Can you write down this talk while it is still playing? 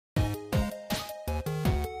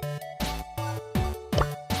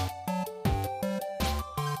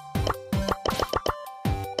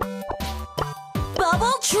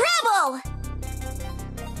Trouble!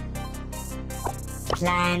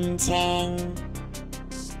 Planting.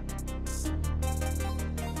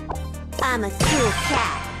 I'm a cool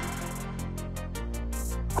cat.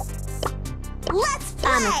 Let's play!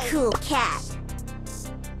 I'm a cool cat.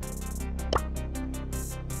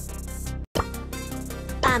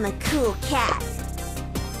 I'm a cool cat.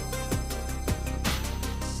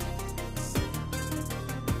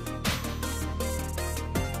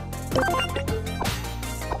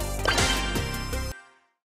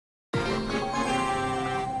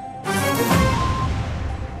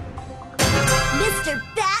 Mr.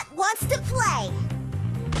 Bat wants to play.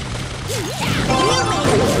 You made a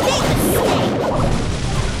big mistake.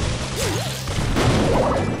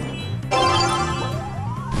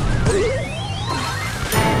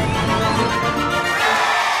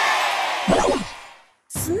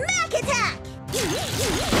 Smack attack!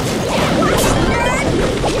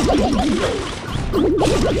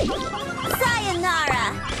 Sayonara!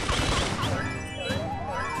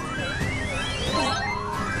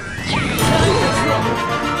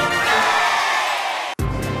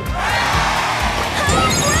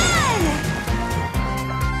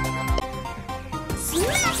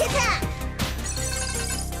 Smack attack!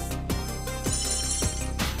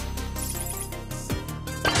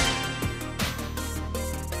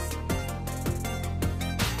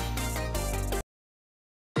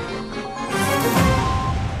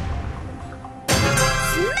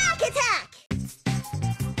 Smack attack!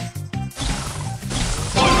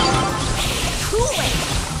 Cool it!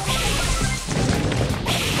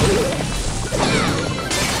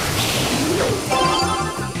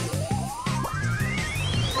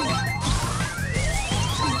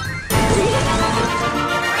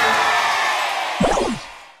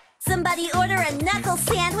 Somebody order a knuckle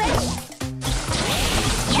sandwich?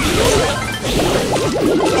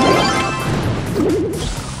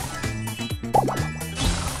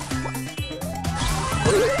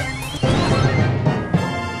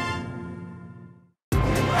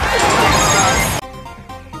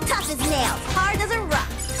 Tough as nails, hard as a rock.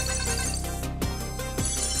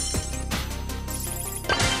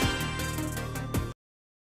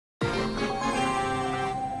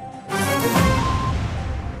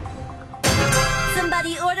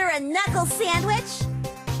 Somebody order a knuckle sandwich?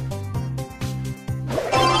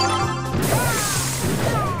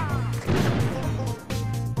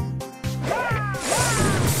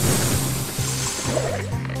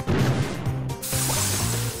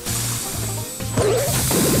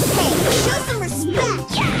 Hey, show some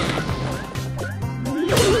respect!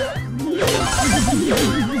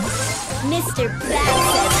 Mr. Bat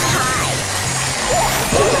says hi!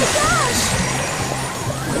 Oh my gosh!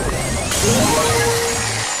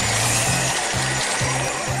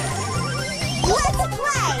 Let's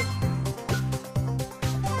play!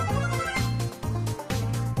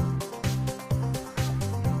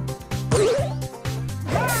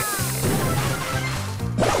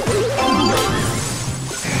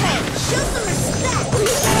 Hey, show some respect!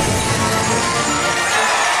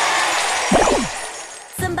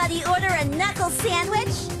 Somebody order a knuckle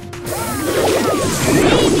sandwich?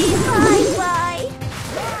 Baby, bye-bye!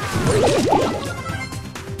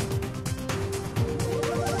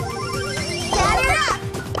 Batter up!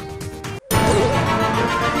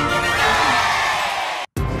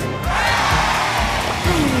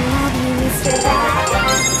 I love you, Mr. Bat.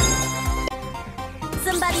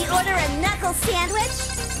 Somebody order a knuckle sandwich?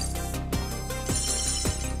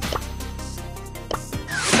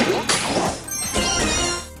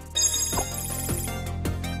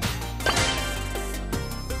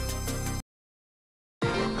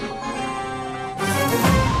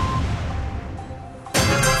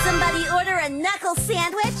 Somebody order a knuckle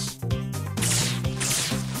sandwich?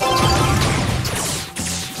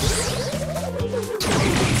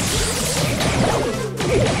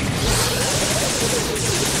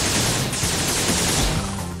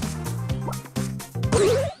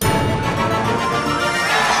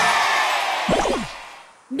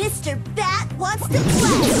 Mr. Bat wants to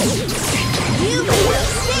play. You made a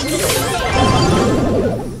big mistake.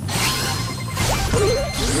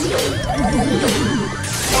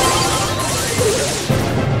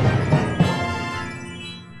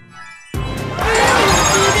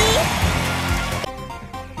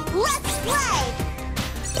 Let's play!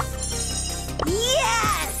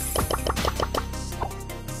 Yes!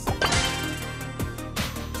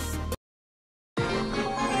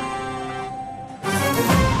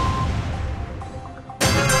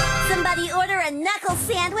 Somebody order a knuckle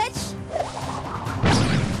sandwich?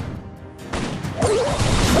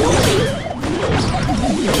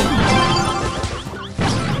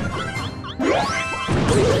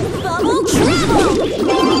 Bubble triple!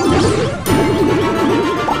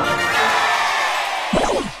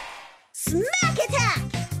 Smack attack!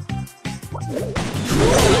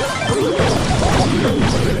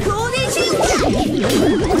 Golden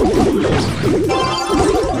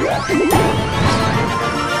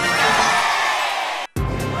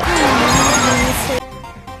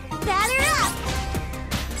Batter up!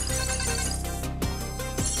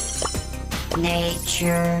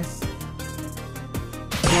 Nature.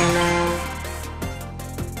 Hello.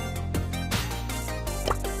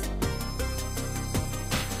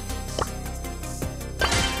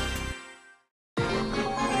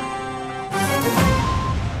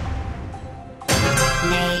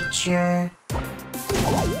 Nature.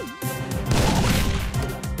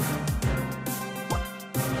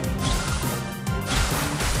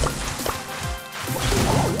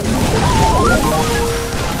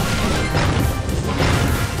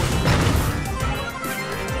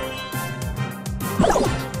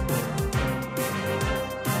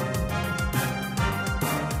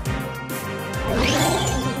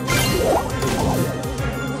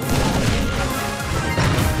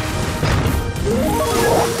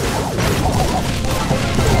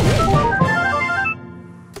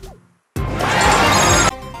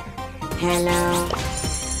 Hello.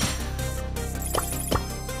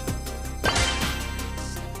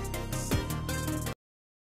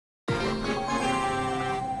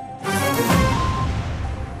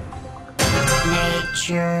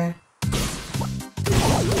 Nature.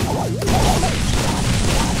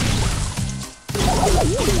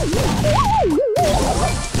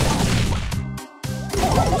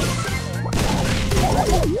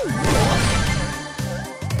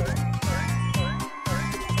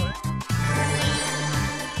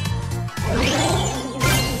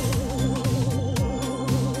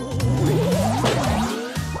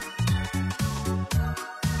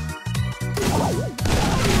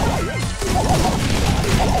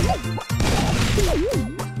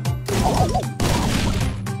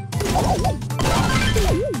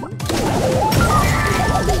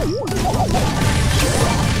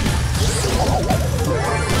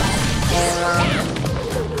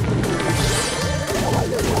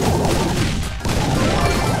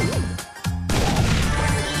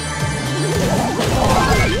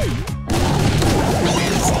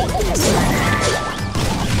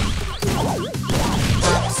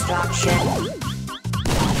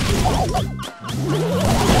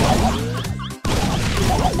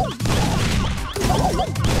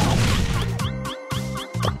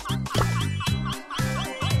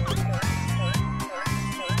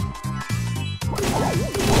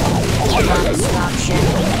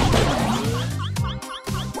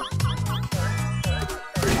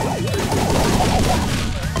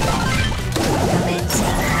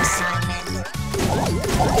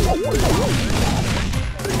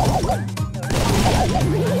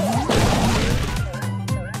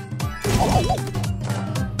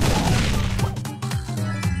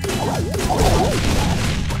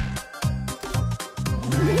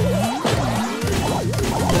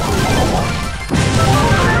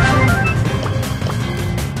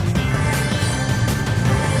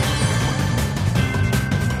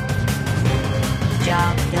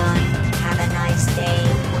 Job done. Have a nice day.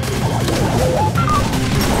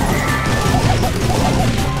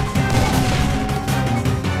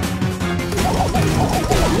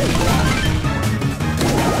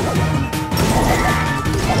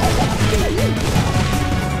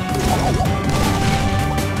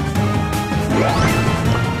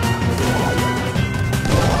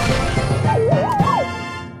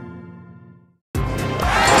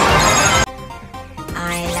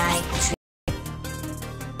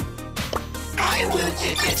 I will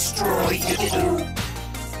destroy you.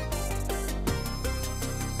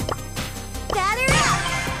 Batter up!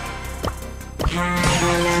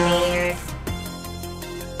 Clear.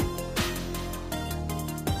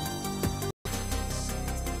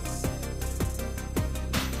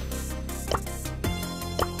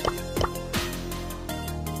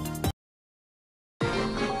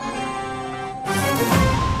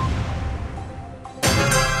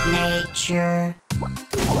 Nature.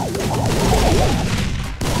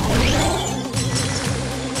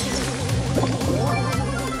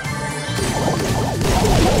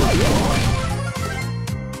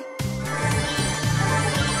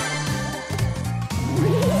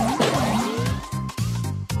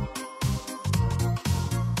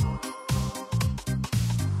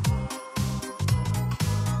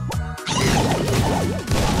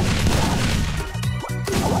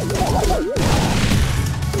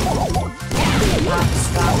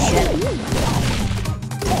 Obstruction.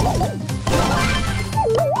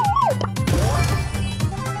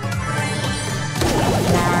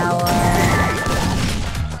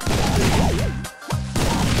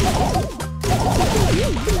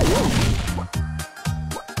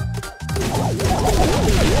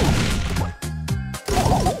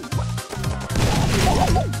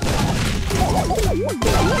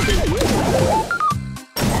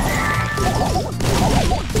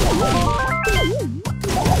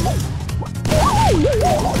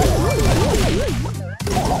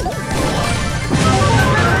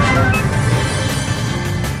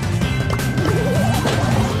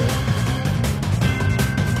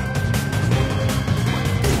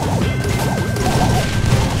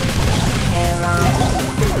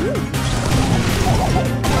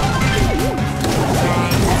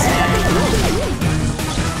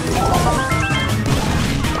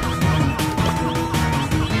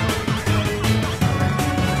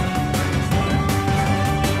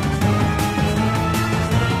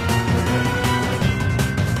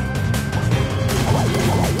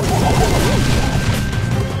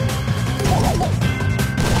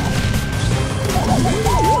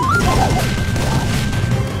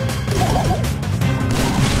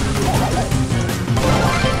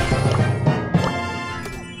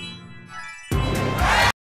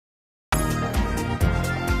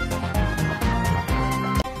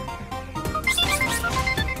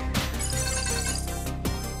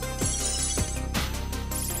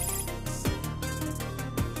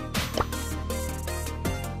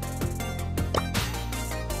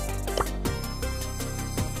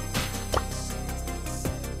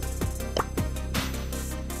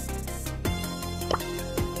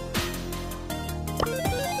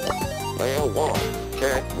 on,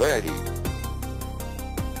 get ready.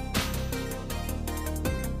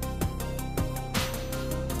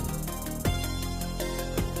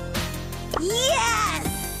 Yes!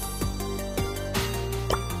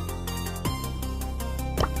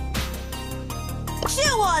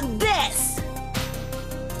 Chew on this!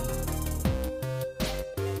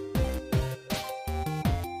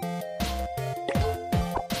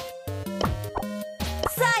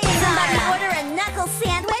 Somebody order a knuckle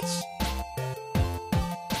sandwich?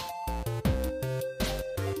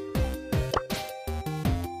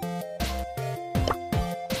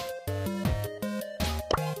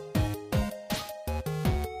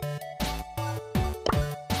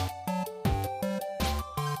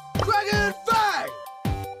 Dragon Fang!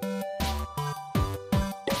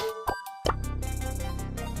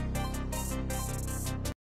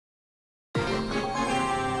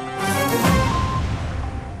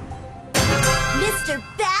 Mr.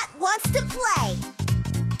 Bat wants to play!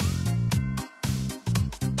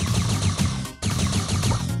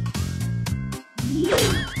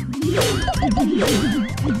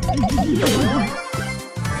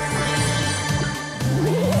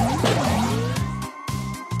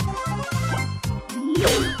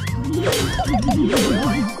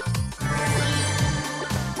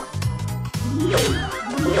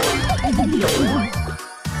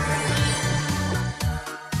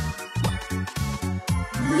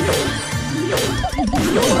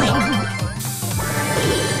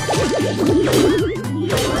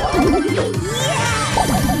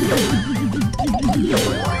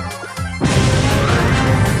 Yeah!